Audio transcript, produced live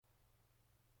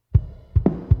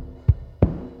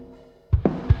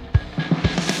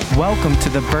Welcome to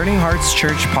the Burning Hearts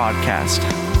Church podcast.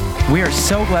 We are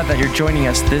so glad that you're joining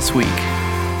us this week.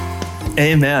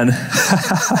 Amen.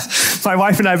 My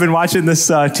wife and I have been watching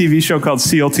this TV show called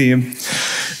SEAL Team,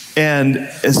 and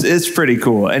it's pretty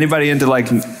cool. Anybody into like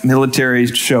military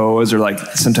shows or like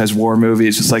sometimes war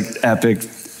movies, just like epic,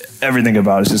 everything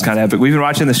about it's just kind of epic. We've been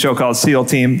watching this show called SEAL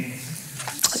Team,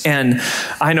 and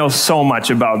I know so much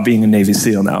about being a Navy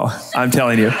SEAL now. I'm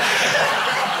telling you.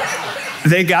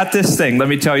 They got this thing. Let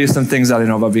me tell you some things that I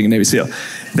know about being a Navy SEAL.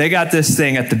 They got this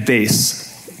thing at the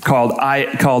base called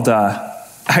I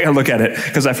gotta look at it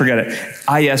because I forget it.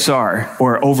 ISR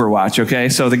or Overwatch, okay?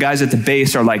 So the guys at the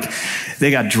base are like,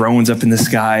 they got drones up in the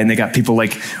sky and they got people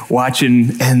like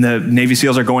watching, and the Navy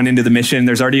SEALs are going into the mission.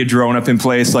 There's already a drone up in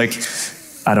place, like,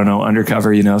 I don't know,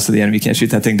 undercover, so the enemy can't shoot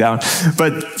that thing down.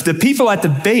 But the people at the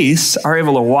base are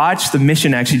able to watch the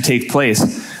mission actually take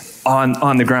place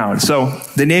on the ground. So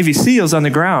the Navy SEALs on the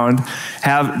ground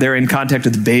they're in contact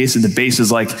with the base, and the base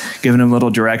is like giving them little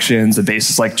directions. The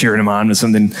base is like cheering them on when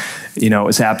something,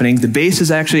 is happening. The base is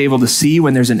actually able to see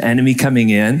when there's an enemy coming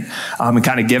in and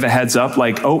kind of give a heads up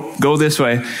like, oh, go this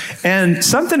way. And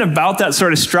something about that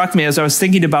sort of struck me as I was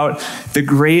thinking about the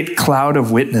great cloud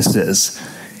of witnesses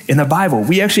in the Bible.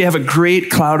 We actually have a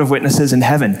great cloud of witnesses in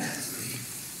heaven.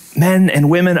 Men and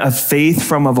women of faith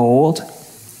from of old.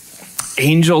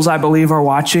 Angels, I believe, are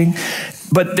watching,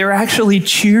 but they're actually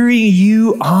cheering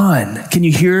you on. Can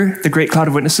you hear the great cloud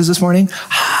of witnesses this morning?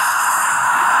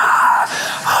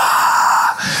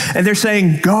 And they're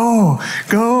saying, go,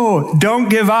 don't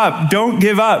give up, don't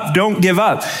give up, don't give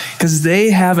up. Because they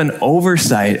have an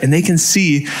oversight and they can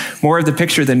see more of the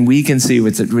picture than we can see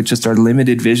with just our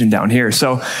limited vision down here.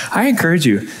 So I encourage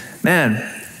you, man,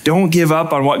 don't give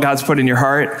up on what God's put in your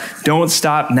heart. Don't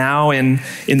stop now in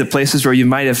the places where you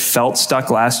might have felt stuck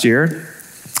last year.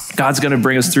 God's going to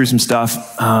bring us through some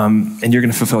stuff, and you're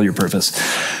going to fulfill your purpose.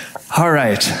 All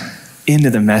right,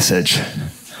 into the message.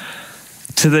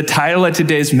 So the title of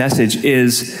today's message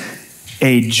is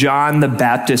A John the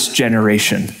Baptist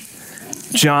Generation.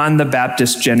 John the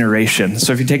Baptist Generation.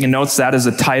 So if you're taking notes, that is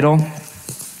the title.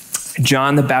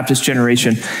 John the Baptist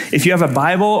Generation. If you have a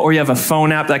Bible or you have a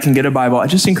phone app that can get a Bible, I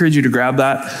just encourage you to grab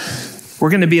that. We're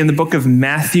going to be in the book of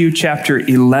Matthew chapter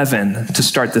 11 to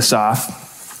start this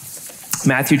off.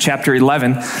 Matthew chapter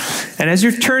 11. And as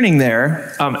you're turning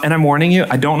there, and I'm warning you,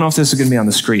 I don't know if this is going to be on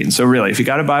the screen. So really, if you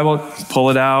got a Bible, pull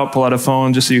out a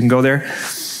phone just so you can go there.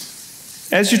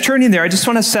 As you're turning there, I just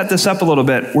want to set this up a little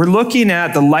bit. We're looking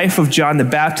at the life of John the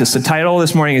Baptist. The title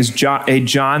this morning is A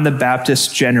John the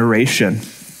Baptist Generation.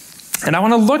 And I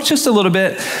want to look just a little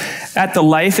bit at the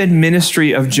life and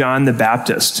ministry of John the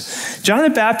Baptist. John the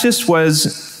Baptist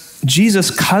was Jesus'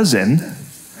 cousin.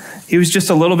 He was just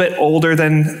a little bit older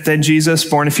than Jesus,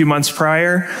 born a few months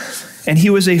prior. And he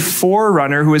was a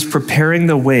forerunner who was preparing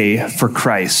the way for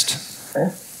Christ.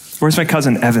 Where's my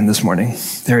cousin Evan this morning?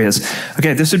 There he is.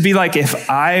 Okay, this would be like if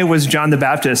I was John the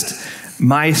Baptist,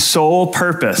 my sole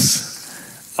purpose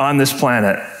on this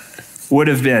planet would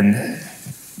have been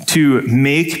to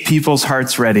make people's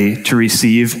hearts ready to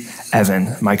receive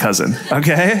Evan, my cousin,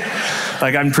 okay?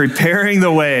 Like I'm preparing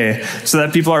the way so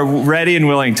that people are ready and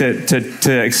willing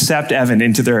to accept Evan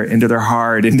into their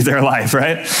heart, into their life,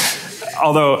 right?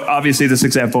 Although, obviously, this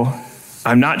example,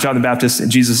 I'm not John the Baptist,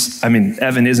 and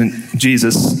Evan isn't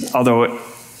Jesus, although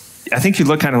I think you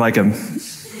look kind of like him.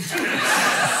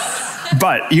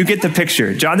 But you get the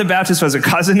picture. John the Baptist was a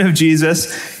cousin of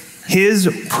Jesus.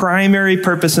 His primary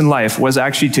purpose in life was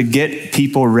actually to get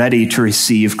people ready to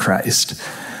receive Christ.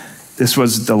 This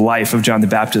was the life of John the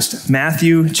Baptist.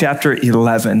 Matthew chapter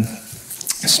 11,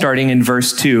 starting in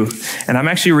verse 2. And I'm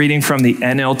actually reading from the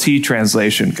NLT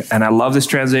translation. And I love this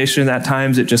translation. At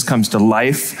times it just comes to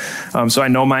life. So I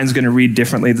know mine's going to read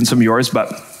differently than some of yours,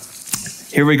 but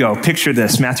here we go. Picture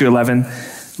this, Matthew 11,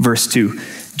 verse 2.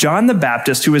 John the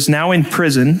Baptist, who is now in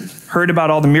prison, heard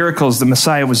about all the miracles the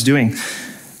Messiah was doing.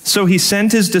 So he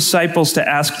sent his disciples to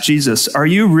ask Jesus, "Are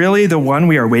you really the one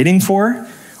we are waiting for,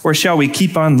 or shall we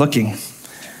keep on looking?"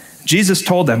 Jesus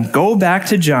told them, "Go back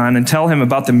to John and tell him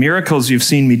about the miracles you've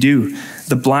seen me do,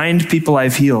 the blind people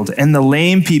I've healed, and the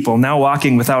lame people now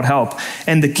walking without help,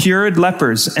 and the cured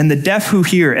lepers, and the deaf who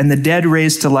hear, and the dead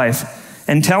raised to life.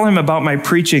 And tell him about my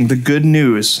preaching the good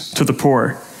news to the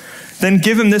poor. Then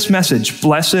give him this message,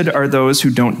 blessed are those who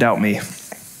don't doubt me."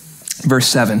 Verse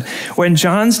 7, when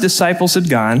John's disciples had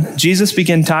gone, Jesus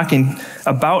began talking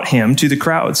about him to the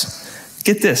crowds.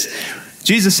 Get this.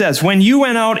 Jesus says, when you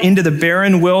went out into the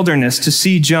barren wilderness to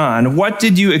see John, what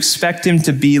did you expect him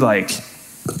to be like?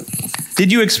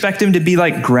 Did you expect him to be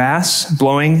like grass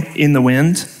blowing in the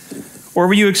wind? Or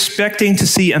were you expecting to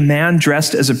see a man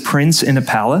dressed as a prince in a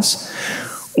palace?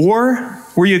 Or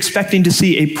were you expecting to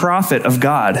see a prophet of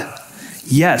God?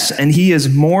 Yes, and he is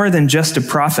more than just a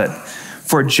prophet.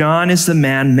 For John is the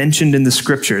man mentioned in the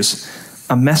scriptures,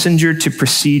 a messenger to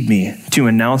precede me, to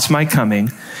announce my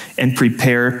coming and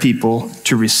prepare people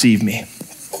to receive me.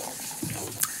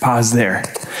 Pause there.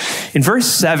 In verse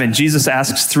 7, Jesus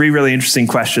asks 3 really interesting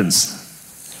questions.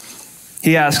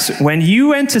 He asks, when you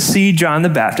went to see John the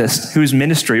Baptist, whose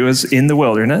ministry was in the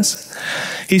wilderness,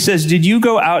 he says, did you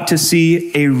go out to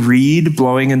see a reed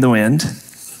blowing in the wind?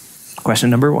 Question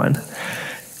number 1.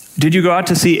 Did you go out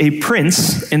to see a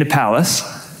prince in a palace?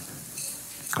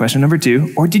 Question number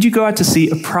 2. Or did you go out to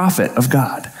see a prophet of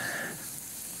God?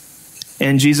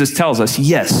 And Jesus tells us,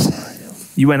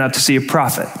 yes, you went out to see a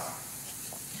prophet.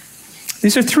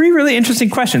 These are 3 really interesting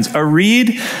questions. A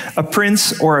reed, a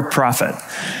prince, or a prophet.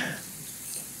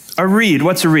 A reed,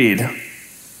 what's a reed?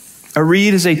 A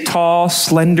reed is a tall,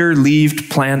 slender-leaved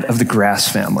plant of the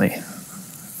grass family.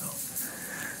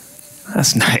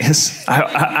 That's nice.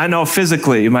 I know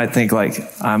physically you might think like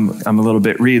I'm a little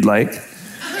bit reed-like,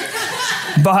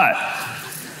 but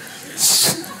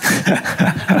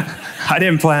I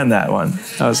didn't plan that one.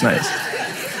 That was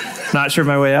nice. Not sure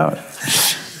my way out.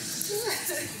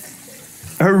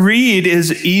 A reed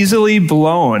is easily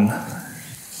blown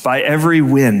by every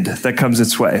wind that comes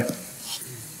its way.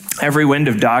 Every wind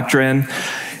of doctrine,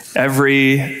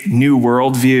 every new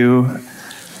worldview,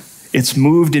 it's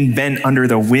moved and bent under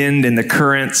the wind and the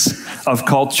currents of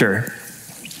culture.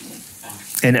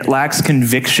 And it lacks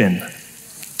conviction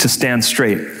to stand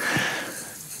straight.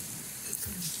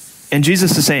 And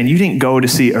Jesus is saying, you didn't go to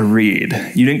see a reed.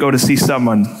 You didn't go to see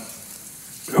someone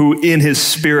who in his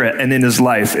spirit and in his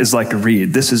life is like a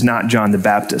reed. This is not John the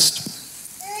Baptist.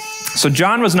 So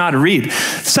John was not a reed. The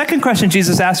second question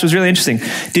Jesus asked was really interesting.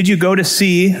 Did you go to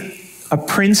see a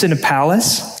prince in a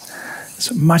palace? It's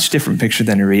a much different picture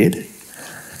than a reed.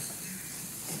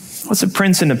 What's a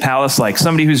prince in a palace like?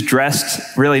 Somebody who's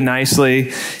dressed really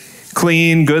nicely,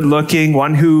 clean, good looking,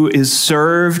 one who is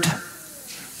served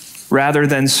rather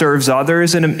than serves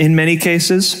others in many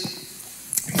cases.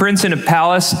 Prince in a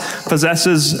palace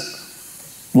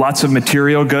possesses lots of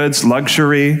material goods,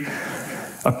 luxury.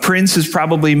 A prince is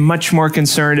probably much more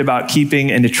concerned about keeping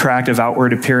an attractive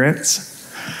outward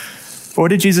appearance. But what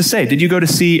did Jesus say? Did you go to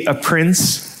see a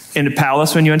prince in a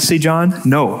palace when you went to see John?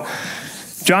 No.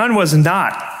 John was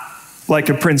not like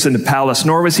a prince in a palace,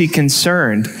 nor was he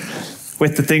concerned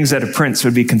with the things that a prince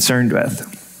would be concerned with.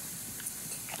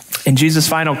 And Jesus'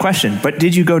 final question, but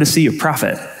did you go to see a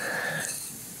prophet?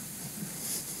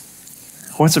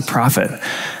 What's a prophet?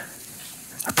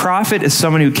 A prophet is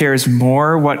someone who cares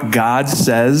more what God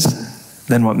says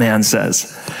than what man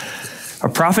says. A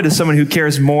prophet is someone who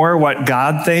cares more what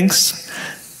God thinks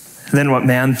than what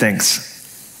man thinks.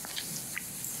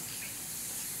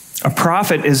 A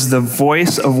prophet is the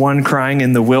voice of one crying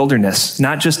in the wilderness,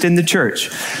 not just in the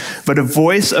church, but a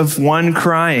voice of one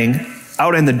crying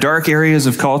out in the dark areas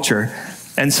of culture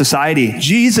and society.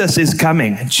 Jesus is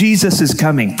coming. Jesus is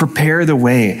coming. Prepare the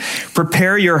way.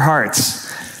 Prepare your hearts.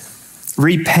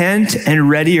 Repent and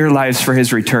ready your lives for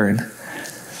his return.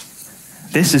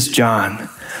 This is John.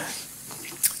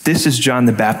 This is John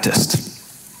the Baptist.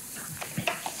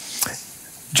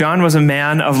 John was a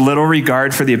man of little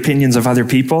regard for the opinions of other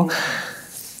people.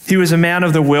 He was a man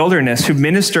of the wilderness who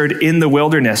ministered in the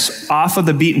wilderness, off of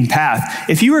the beaten path.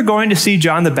 If you were going to see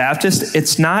John the Baptist,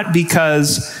 it's not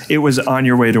because it was on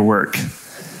your way to work.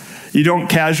 You don't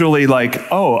casually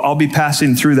I'll be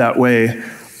passing through that way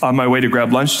on my way to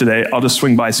grab lunch today. I'll just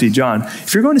swing by, see John.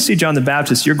 If you're going to see John the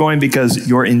Baptist, you're going because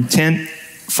your intent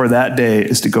for that day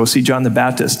is to go see John the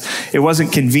Baptist. It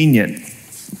wasn't convenient.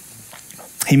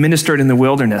 He ministered in the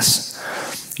wilderness.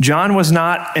 John was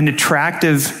not an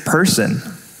attractive person.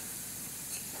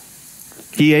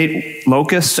 He ate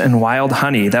locusts and wild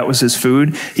honey. That was his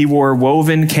food. He wore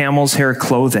woven camel's hair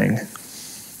clothing.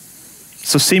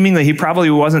 So seemingly, he probably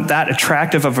wasn't that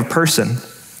attractive of a person.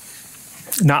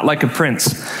 Not like a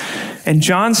prince. And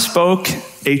John spoke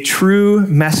a true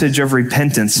message of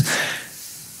repentance.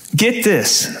 Get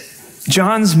this,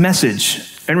 John's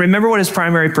message, and remember what his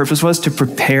primary purpose was, to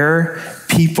prepare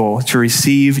people to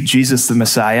receive Jesus the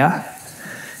Messiah.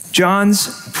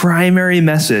 John's primary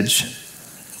message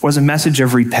was a message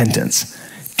of repentance.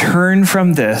 Turn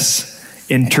from this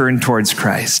and turn towards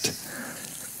Christ.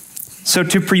 So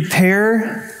to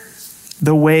prepare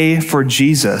the way for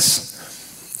Jesus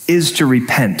is to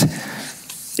repent.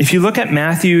 If you look at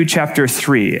Matthew chapter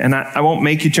 3, and I won't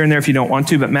make you turn there if you don't want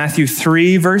to, but Matthew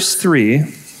 3, verse 3,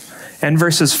 and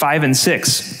verses 5 and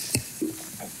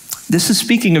 6. This is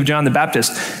speaking of John the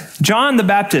Baptist. John the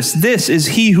Baptist, this is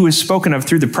he who is spoken of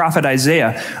through the prophet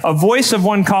Isaiah, a voice of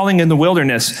one calling in the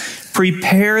wilderness,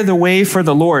 prepare the way for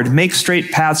the Lord, make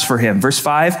straight paths for him. Verse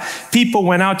 5, people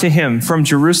went out to him from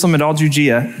Jerusalem and all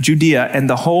Judea and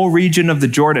the whole region of the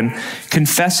Jordan,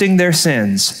 confessing their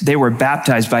sins. They were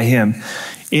baptized by him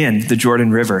in the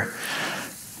Jordan River.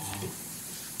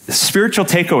 The spiritual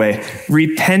takeaway,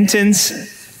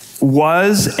 repentance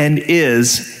was and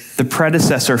is the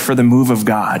predecessor for the move of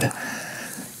God.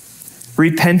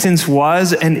 Repentance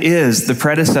was and is the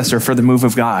predecessor for the move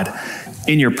of God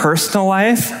in your personal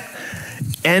life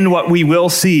and what we will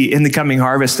see in the coming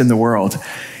harvest in the world.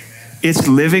 It's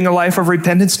living a life of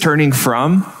repentance, turning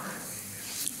from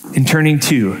and turning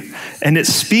to. And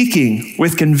it's speaking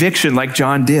with conviction like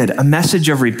John did, a message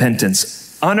of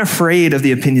repentance, unafraid of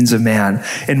the opinions of man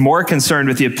and more concerned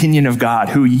with the opinion of God,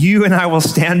 who you and I will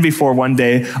stand before one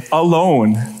day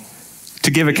alone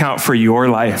to give account for your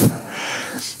life.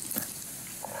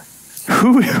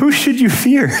 Who should you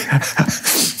fear?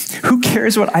 Who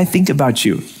cares what I think about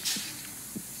you?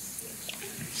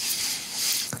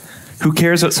 Who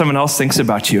cares what someone else thinks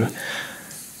about you?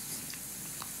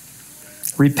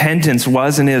 Repentance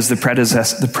was and is the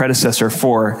predecessor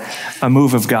for a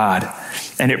move of God,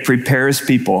 and it prepares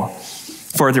people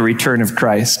for the return of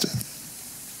Christ.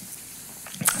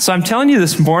 So I'm telling you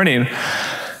this morning,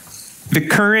 the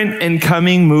current and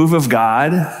coming move of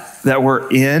God that we're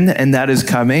in and that is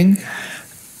coming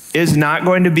is not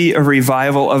going to be a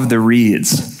revival of the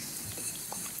reeds.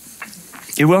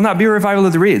 It will not be a revival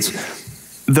of the reeds.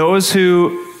 Those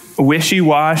who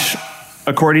wishy-wash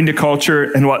according to culture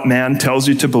and what man tells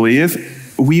you to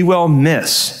believe, we will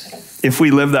miss. If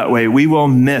we live that way, we will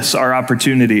miss our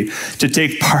opportunity to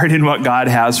take part in what God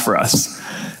has for us.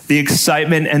 The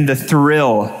excitement and the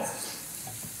thrill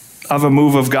of a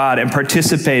move of God and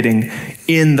participating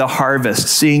in the harvest,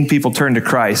 seeing people turn to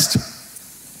Christ.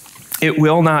 It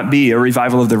will not be a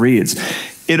revival of the reeds.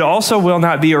 It also will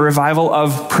not be a revival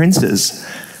of princes.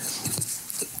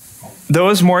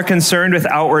 Those more concerned with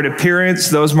outward appearance,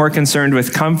 those more concerned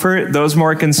with comfort, those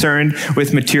more concerned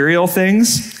with material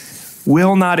things,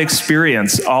 will not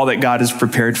experience all that God has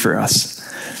prepared for us.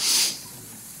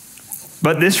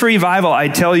 But this revival, I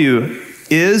tell you,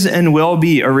 is and will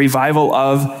be a revival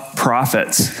of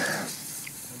prophets.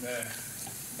 Amen.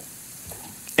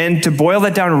 And to boil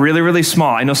that down really, really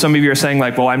small, I know some of you are saying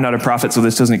like, well, I'm not a prophet, so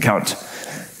this doesn't count.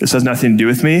 This has nothing to do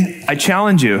with me. I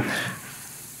challenge you.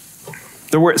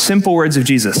 The simple words of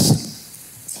Jesus.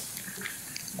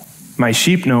 My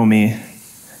sheep know me,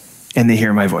 and they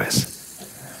hear my voice.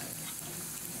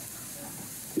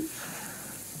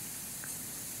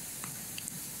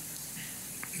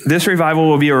 This revival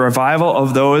will be a revival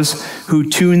of those who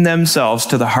tune themselves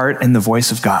to the heart and the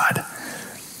voice of God.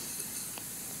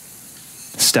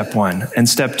 Step one. And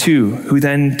step two, who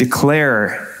then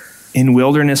declare in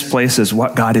wilderness places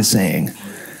what God is saying.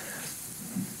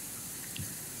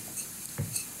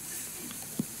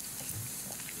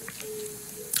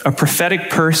 A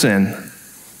prophetic person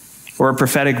or a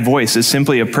prophetic voice is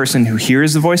simply a person who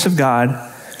hears the voice of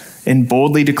God and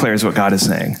boldly declares what God is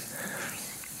saying.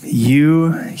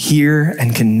 You hear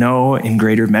and can know in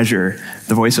greater measure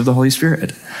the voice of the Holy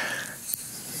Spirit.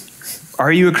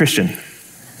 Are you a Christian?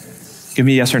 Give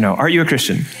me a yes or no. Are you a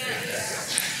Christian?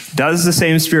 Yes. Does the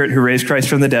same Spirit who raised Christ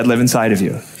from the dead live inside of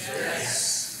you?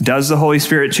 Yes. Does the Holy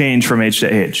Spirit change from age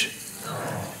to age? No.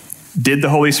 Did the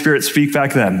Holy Spirit speak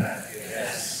back then?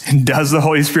 Yes. And does the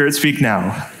Holy Spirit speak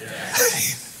now? Yes.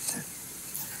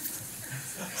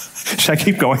 Should I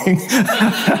keep going?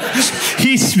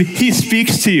 He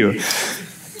speaks to you.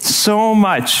 So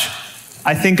much,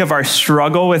 I think, of our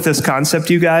struggle with this concept,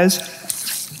 you guys,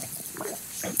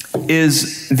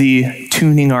 is the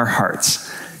tuning our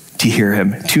hearts to hear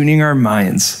him, tuning our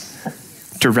minds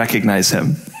to recognize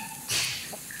him.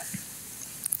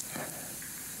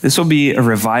 This will be a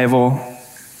revival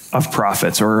of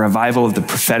prophets, or a revival of the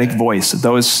prophetic voice,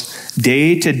 those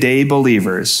day-to-day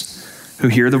believers who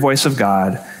hear the voice of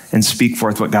God and speak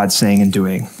forth what God's saying and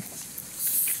doing.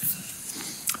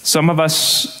 Some of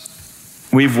us,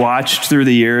 we've watched through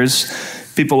the years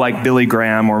people like Billy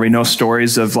Graham, or we know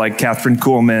stories of like Catherine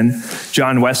Kuhlman,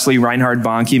 John Wesley, Reinhard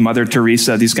Bonnke, Mother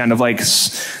Teresa, these kind of like,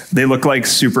 they look like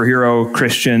superhero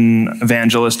Christian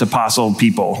evangelist apostle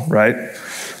people, right?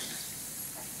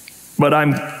 But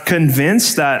I'm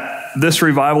convinced that this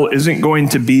revival isn't going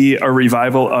to be a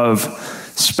revival of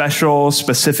special,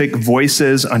 specific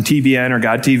voices on TBN or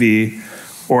God TV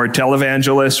or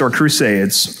televangelists or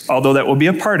crusades, although that will be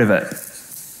a part of it.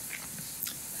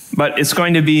 But it's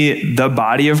going to be the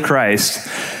body of Christ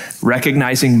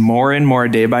recognizing more and more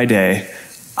day by day,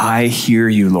 I hear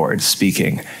you, Lord,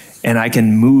 speaking. and I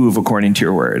can move according to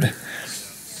your word.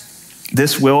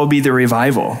 This will be the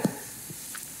revival.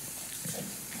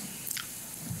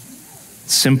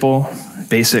 Simple,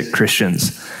 basic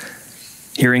Christians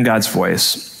hearing God's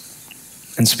voice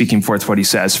and speaking forth what he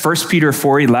says. 1 Peter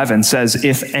 4:11 says,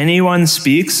 if anyone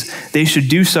speaks, they should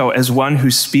do so as one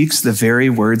who speaks the very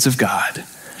words of God.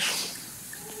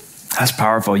 That's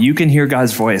powerful. You can hear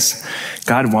God's voice.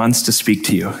 God wants to speak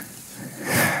to you.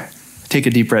 Take a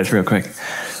deep breath real quick.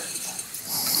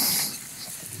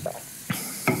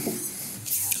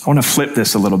 I want to flip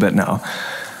this a little bit now.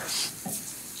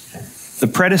 The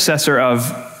predecessor of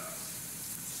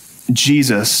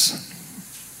Jesus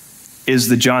is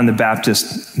the John the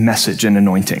Baptist message and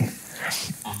anointing.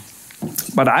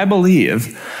 But I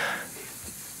believe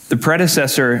the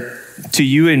predecessor to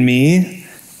you and me,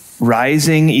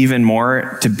 rising even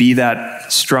more to be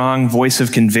that strong voice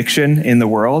of conviction in the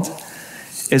world,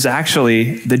 is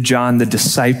actually the John the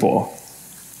disciple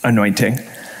anointing.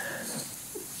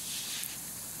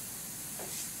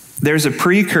 There's a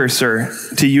precursor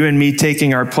to you and me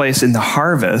taking our place in the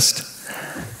harvest,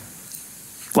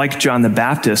 like John the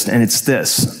Baptist, and it's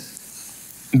this.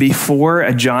 Before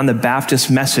a John the Baptist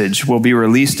message will be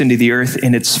released into the earth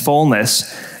in its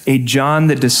fullness, a John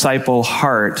the disciple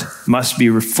heart must be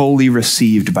fully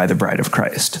received by the bride of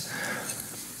Christ.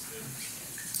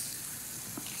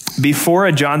 Before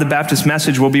a John the Baptist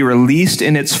message will be released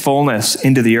in its fullness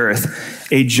into the earth,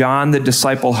 a John the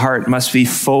disciple heart must be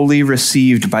fully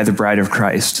received by the bride of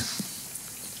Christ.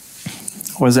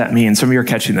 What does that mean? Some of you are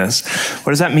catching this.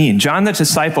 What does that mean? John the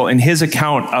disciple, in his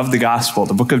account of the gospel,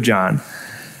 the book of John,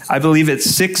 I believe it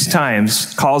 6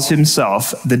 times calls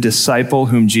himself the disciple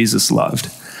whom Jesus loved.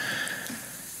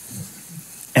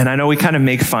 And I know we kind of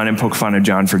make fun and poke fun of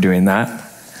John for doing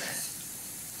that.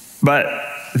 But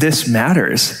this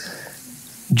matters.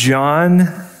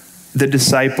 John, the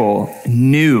disciple,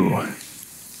 knew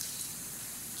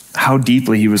how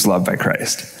deeply he was loved by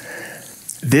Christ.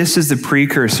 This is the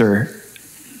precursor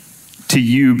to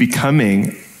you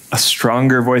becoming a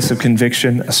stronger voice of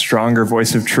conviction, a stronger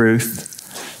voice of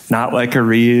truth, not like a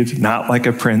reed, not like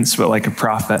a prince, but like a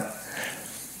prophet.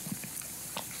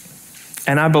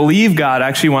 And I believe God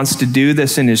actually wants to do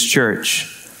this in his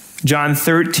church. John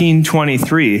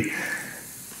 13:23.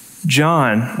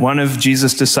 John, one of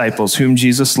Jesus' disciples, whom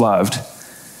Jesus loved,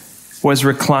 was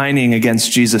reclining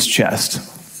against Jesus' chest.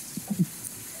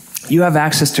 You have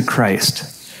access to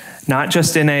Christ, not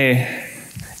just in a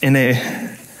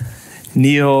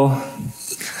kneel,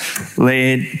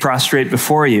 laid, prostrate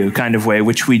before you kind of way,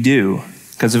 which we do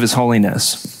because of his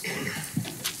holiness.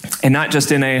 And not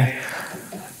just in a,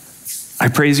 I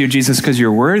praise you, Jesus, because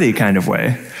you're worthy kind of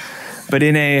way, but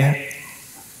in a,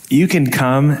 you can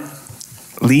come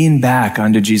lean back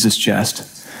onto Jesus' chest.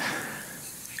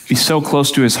 Be so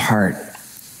close to his heart,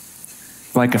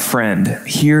 like a friend.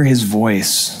 Hear his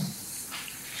voice,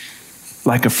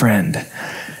 like a friend.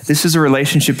 This is a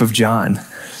relationship of John.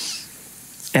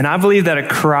 And I believe that a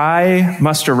cry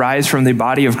must arise from the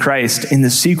body of Christ in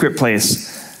the secret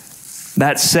place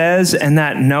that says and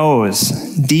that knows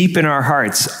deep in our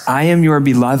hearts, I am your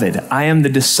beloved. I am the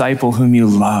disciple whom you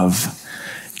love.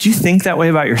 Do you think that way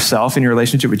about yourself in your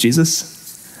relationship with Jesus?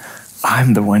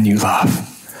 I'm the one you love.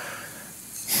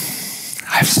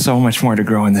 I have so much more to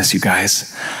grow in this, you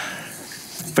guys.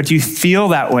 But do you feel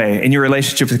that way in your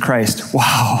relationship with Christ?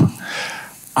 Wow,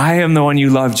 I am the one you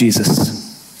love, Jesus.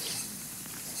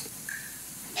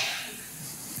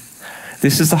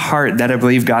 This is the heart that I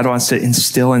believe God wants to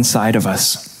instill inside of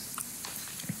us.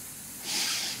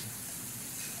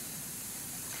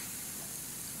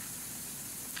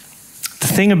 The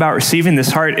thing about receiving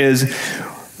this heart is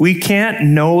we can't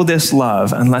know this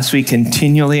love unless we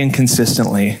continually and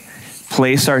consistently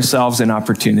place ourselves in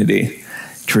opportunity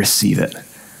to receive it.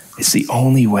 It's the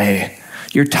only way.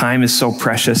 Your time is so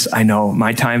precious. I know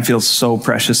my time feels so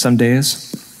precious some days.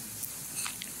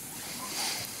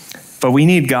 But we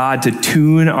need God to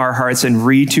tune our hearts and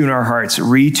retune our hearts,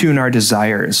 retune our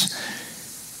desires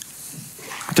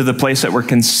to the place that we're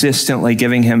consistently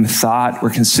giving him thought, we're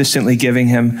consistently giving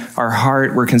him our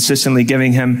heart, we're consistently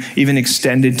giving him even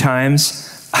extended times.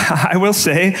 I will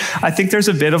say, I think there's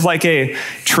a bit of like a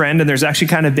trend, and there's actually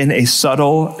kind of been a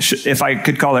subtle, if I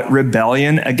could call it,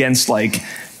 rebellion against like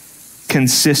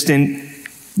consistent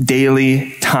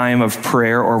daily time of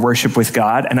prayer or worship with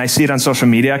God. And I see it on social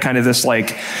media, kind of this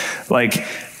like,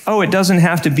 oh, it doesn't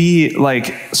have to be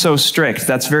like so strict.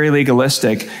 That's very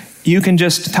legalistic. you can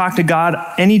just talk to God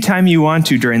anytime you want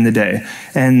to during the day.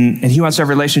 And he wants to have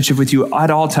a relationship with you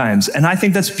at all times. And I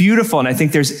think that's beautiful. And I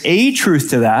think there's a truth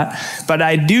to that. But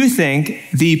I do think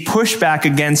the pushback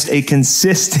against a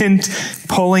consistent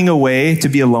pulling away to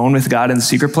be alone with God in the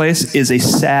secret place is a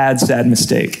sad, sad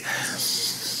mistake.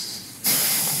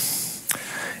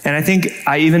 And I think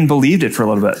I even believed it for a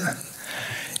little bit.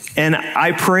 And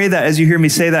I pray that as you hear me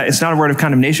say that, it's not a word of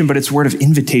condemnation, but it's a word of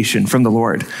invitation from the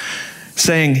Lord.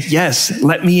 Saying, yes,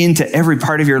 let me into every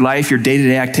part of your life, your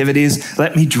day-to-day activities.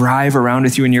 Let me drive around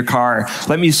with you in your car.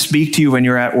 Let me speak to you when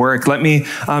you're at work. Let me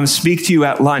speak to you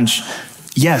at lunch.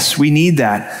 Yes, we need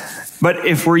that. But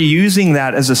if we're using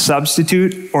that as a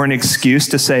substitute or an excuse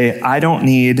to say, I don't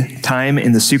need time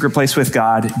in the secret place with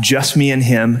God, just me and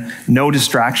him, no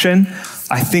distraction,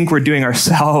 I think we're doing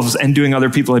ourselves and doing other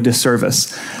people a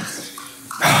disservice.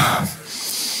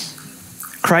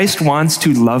 Christ wants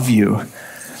to love you.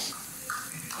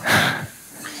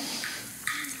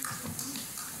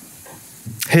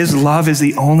 His love is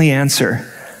the only answer.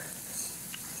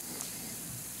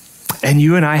 And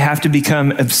you and I have to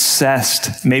become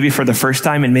obsessed, maybe for the first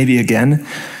time and maybe again,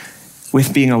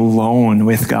 with being alone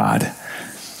with God.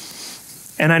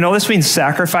 And I know this means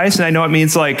sacrifice, and I know it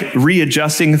means like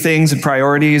readjusting things and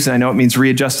priorities, and I know it means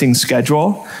readjusting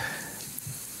schedule.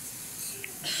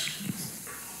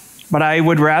 But I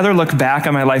would rather look back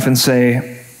on my life and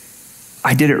say,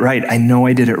 I did it right. I know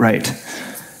I did it right.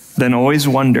 Than always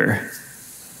wonder,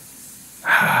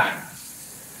 I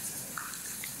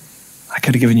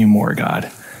could have given you more,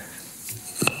 God.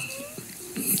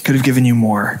 Could have given you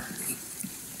more.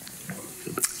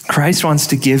 Christ wants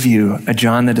to give you a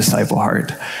John the Disciple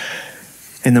heart.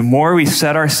 And the more we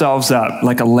set ourselves up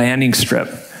like a landing strip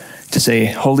to say,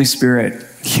 Holy Spirit,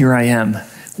 here I am.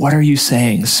 What are you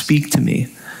saying? Speak to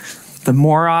me. The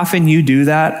more often you do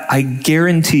that, I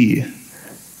guarantee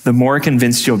the more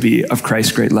convinced you'll be of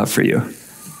Christ's great love for you.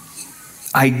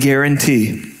 I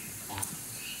guarantee.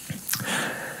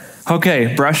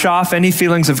 Okay, brush off any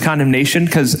feelings of condemnation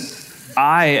because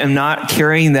I am not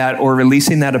carrying that or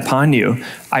releasing that upon you.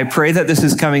 I pray that this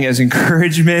is coming as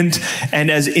encouragement and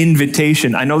as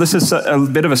invitation. I know this is a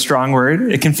bit of a strong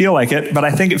word. It can feel like it, but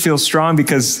I think it feels strong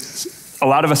because a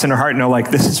lot of us in our heart know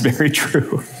like this is very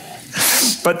true.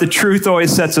 But the truth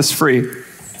always sets us free.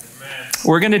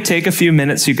 We're going to take a few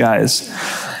minutes, you guys,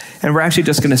 and we're actually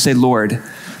just going to say, Lord,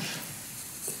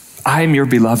 I am your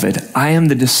beloved. I am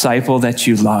the disciple that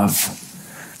you love.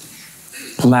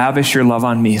 Lavish your love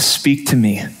on me. Speak to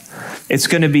me. It's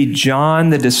going to be John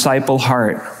the disciple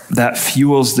heart that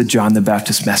fuels the John the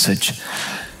Baptist message.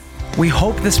 We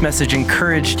hope this message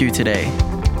encouraged you today.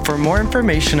 For more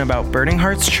information about Burning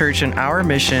Hearts Church and our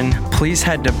mission, please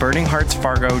head to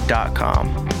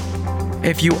burningheartsfargo.com.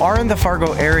 If you are in the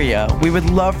Fargo area, we would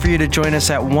love for you to join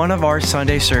us at one of our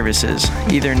Sunday services,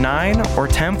 either 9 or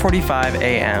 10:45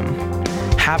 a.m.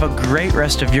 Have a great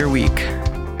rest of your week.